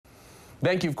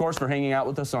Thank you, of course, for hanging out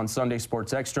with us on Sunday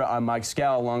Sports Extra. I'm Mike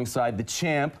Skow alongside the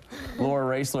champ,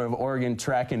 Laura Roesler of Oregon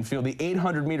Track and Field, the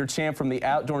 800-meter champ from the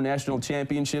Outdoor National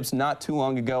Championships not too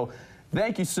long ago.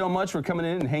 Thank you so much for coming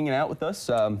in and hanging out with us.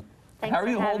 How are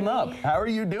you holding up? How are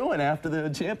you doing after the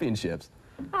championships?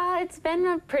 It's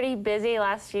been pretty busy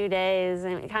last few days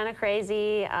and kind of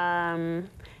crazy.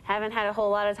 Haven't had a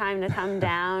whole lot of time to come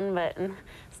down, but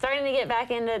starting to get back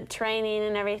into training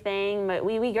and everything. But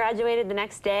we graduated the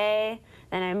next day,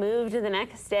 then I moved the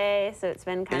next day, so it's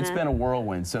been kind of... It's been a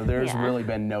whirlwind, so there's really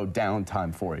been no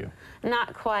downtime for you.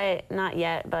 Not quite, not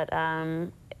yet, but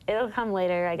it'll come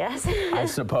later, I guess. I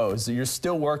suppose. You're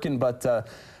still working, but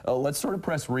let's sort of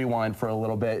press rewind for a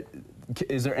little bit.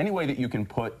 Is there any way that you can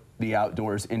put the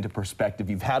outdoors into perspective?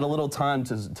 You've had a little time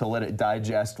to let it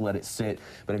digest, let it sit,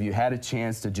 but have you had a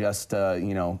chance to just,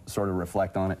 you know, sort of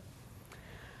reflect on it?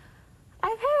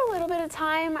 I've had a little bit of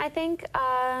time. I think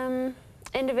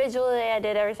individually I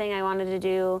did everything I wanted to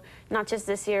do, not just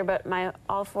this year, but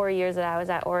all 4 years that I was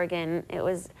at Oregon. It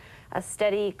was a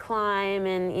steady climb,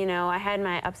 and, you know, I had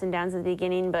my ups and downs at the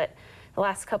beginning, but the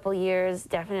last couple years,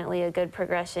 definitely a good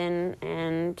progression,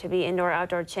 and to be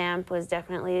indoor-outdoor champ was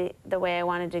definitely the way I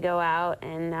wanted to go out,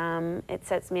 and it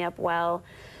sets me up well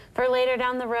for later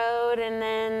down the road. And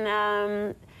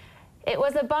then it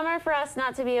was a bummer for us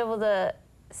not to be able to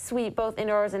sweep both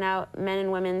indoors and out, men and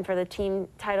women, for the team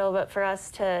title, but for us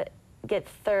to get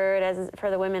third for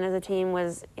the women as a team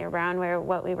was around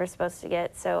what we were supposed to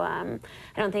get. So I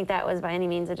don't think that was by any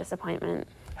means a disappointment.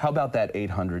 How about that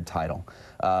 800 title?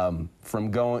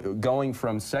 From going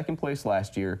from second place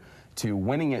last year to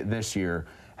winning it this year,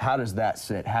 how does that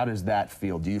sit? How does that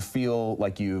feel? Do you feel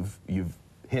like you've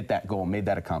hit that goal, made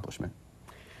that accomplishment?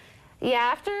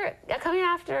 Yeah, coming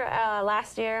after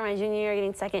last year, my junior year,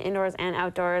 getting second indoors and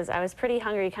outdoors, I was pretty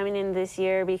hungry coming into this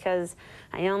year because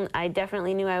I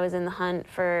definitely knew I was in the hunt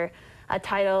for a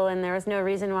title, and there was no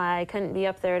reason why I couldn't be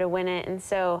up there to win it. And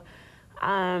so, you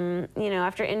know,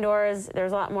 after indoors,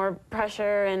 there's a lot more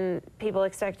pressure, and people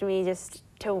expect me just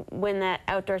to win that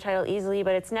outdoor title easily,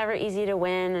 but it's never easy to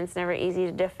win, and it's never easy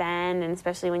to defend, and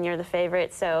especially when you're the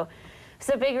favorite. So it's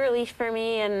a big relief for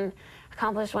me, and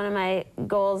accomplished one of my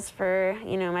goals for,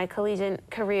 you know, my collegiate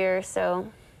career. So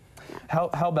how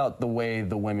about the way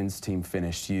the women's team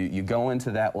finished? You go into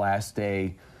that last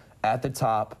day at the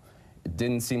top. It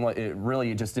didn't seem like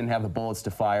you just didn't have the bullets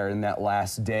to fire in that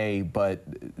last day, but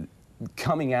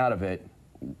coming out of it,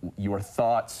 your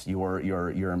thoughts,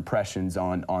 your impressions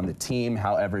on the team,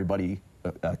 how everybody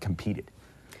competed.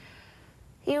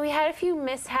 You know, we had a few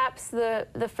mishaps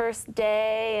the first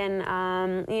day,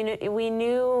 and you know, we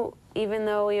knew, even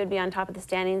though we would be on top of the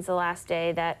standings the last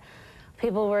day, that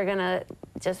people were gonna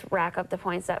just rack up the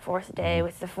points that fourth day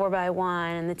with the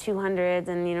 4x1 and the 200s,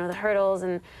 and, you know, the hurdles,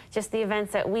 and just the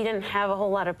events that we didn't have a whole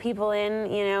lot of people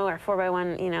in. You know, our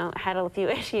 4x1, you know, had a few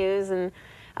issues, and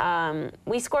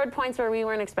we scored points where we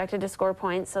weren't expected to score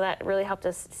points, so that really helped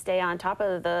us stay on top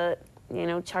of the, you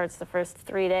know, charts the first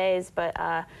 3 days.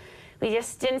 But we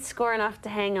just didn't score enough to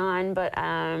hang on. But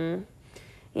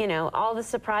you know, all the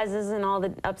surprises and all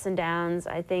the ups and downs,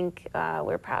 I think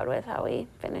we're proud with how we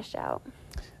finished out.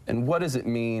 And what does it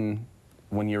mean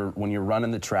when you're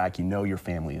running the track? You know your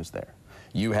family is there.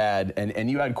 You had, and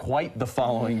you had quite the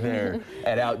following there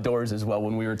at Outdoors as well.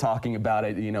 When we were talking about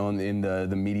it, you know, in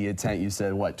the media tent, you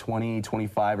said, what, 20,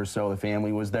 25 or so, the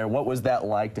family was there. What was that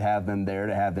like to have them there,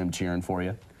 to have them cheering for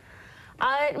you?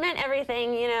 It meant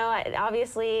everything, you know.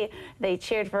 Obviously, they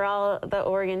cheered for all the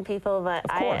Oregon people, but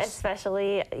I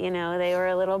especially, you know, they were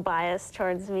a little biased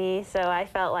towards me, so I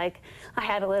felt like I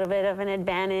had a little bit of an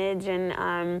advantage.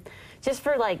 And just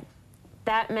for, like,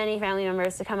 that many family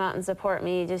members to come out and support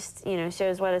me just, you know,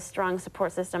 shows what a strong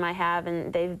support system I have,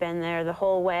 and they've been there the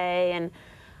whole way. And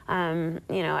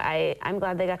you know, I'm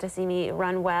glad they got to see me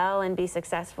run well and be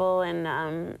successful,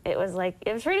 and it was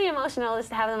really emotional just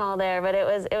to have them all there, but it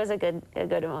was a good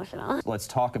emotional. Let's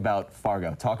talk about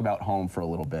Fargo, talk about home for a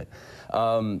little bit.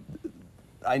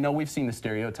 I know we've seen the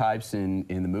stereotypes in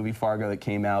the movie Fargo that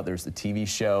came out. There's the TV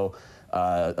show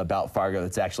about Fargo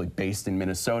that's actually based in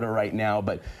Minnesota right now,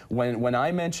 but when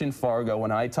I mention Fargo,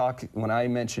 when I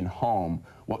mention home,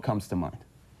 what comes to mind?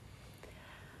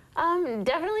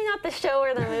 Definitely not the show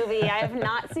or the movie. I have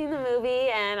not seen the movie,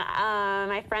 and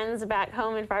my friends back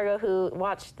home in Fargo who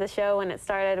watched the show when it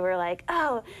started were like,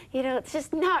 oh, you know, it's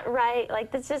just not right.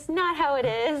 Like, that's just not how it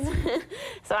is.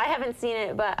 So I haven't seen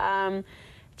it, but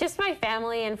just my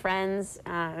family and friends,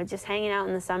 just hanging out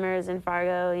in the summers in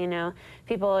Fargo. You know,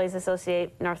 people always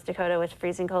associate North Dakota with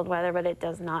freezing cold weather, but it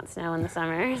does not snow in the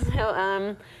summer.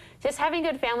 So just having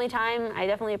good family time. I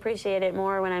definitely appreciate it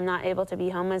more when I'm not able to be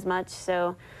home as much.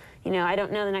 So you know, I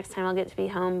don't know the next time I'll get to be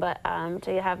home, but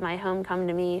to have my home come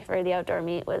to me for the outdoor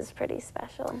meet was pretty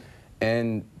special.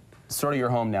 And sort of your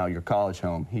home now, your college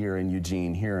home here in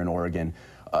Eugene, here in Oregon.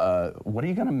 What are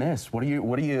you gonna miss? What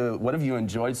have you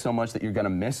enjoyed so much that you're gonna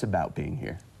miss about being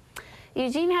here?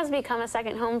 Eugene has become a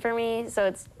second home for me, so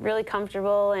it's really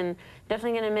comfortable, and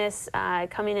definitely going to miss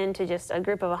coming into just a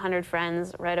group of 100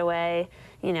 friends right away,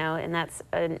 you know, and that's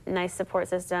a nice support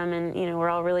system, and, you know, we're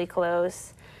all really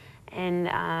close. And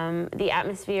the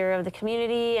atmosphere of the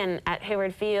community and at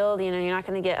Hayward Field, you know, you're not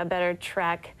going to get a better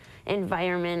track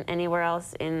environment anywhere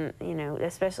else in, you know,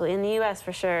 especially in the U.S.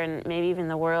 for sure, and maybe even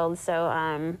the world.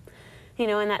 So, you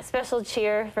know, and that special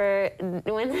cheer for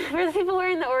the people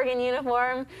wearing the Oregon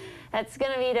uniform, that's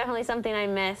going to be definitely something I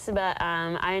miss, but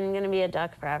I'm going to be a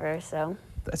Duck forever, so.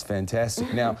 That's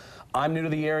fantastic. Now, I'm new to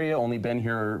the area, only been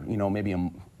here, you know,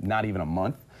 maybe not even a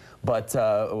month. But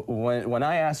when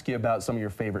I ask you about some of your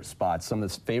favorite spots, some of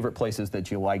the favorite places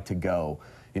that you like to go,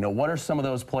 you know, what are some of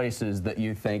those places that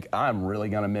you think I'm really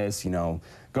going to miss, you know,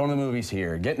 going to the movies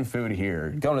here, getting food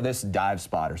here, going to this dive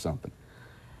spot or something?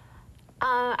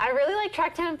 I really like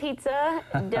Tracktown Pizza.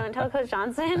 Don't tell Coach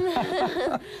Johnson.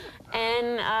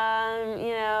 And,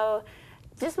 you know,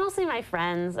 just mostly my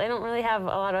friends. I don't really have a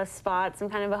lot of spots. I'm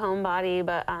kind of a homebody,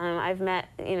 but I've met,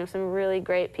 you know, some really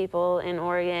great people in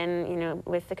Oregon, you know,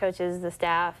 with the coaches, the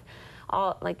staff,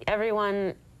 all, like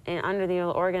everyone under the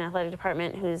Oregon Athletic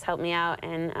Department who's helped me out.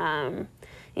 And,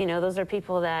 you know, those are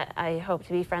people that I hope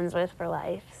to be friends with for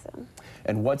life. So.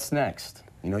 And what's next?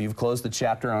 You know, you've closed the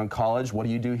chapter on college. What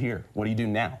do you do here? What do you do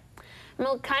now?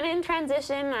 I'm kind of in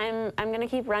transition. I'm going to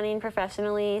keep running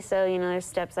professionally, so, you know, there's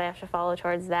steps I have to follow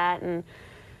towards that, and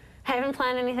I haven't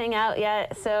planned anything out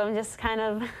yet, so I'm just kind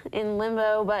of in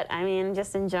limbo, but I mean,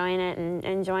 just enjoying it and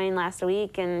enjoying last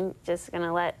week, and just going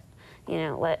to let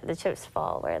the chips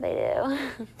fall where they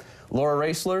do. Laura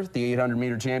Roesler, the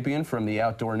 800-meter champion from the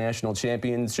Outdoor National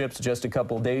Championships just a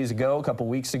couple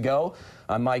weeks ago.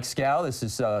 I'm Mike Skow. This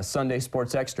is Sunday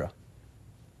Sports Extra.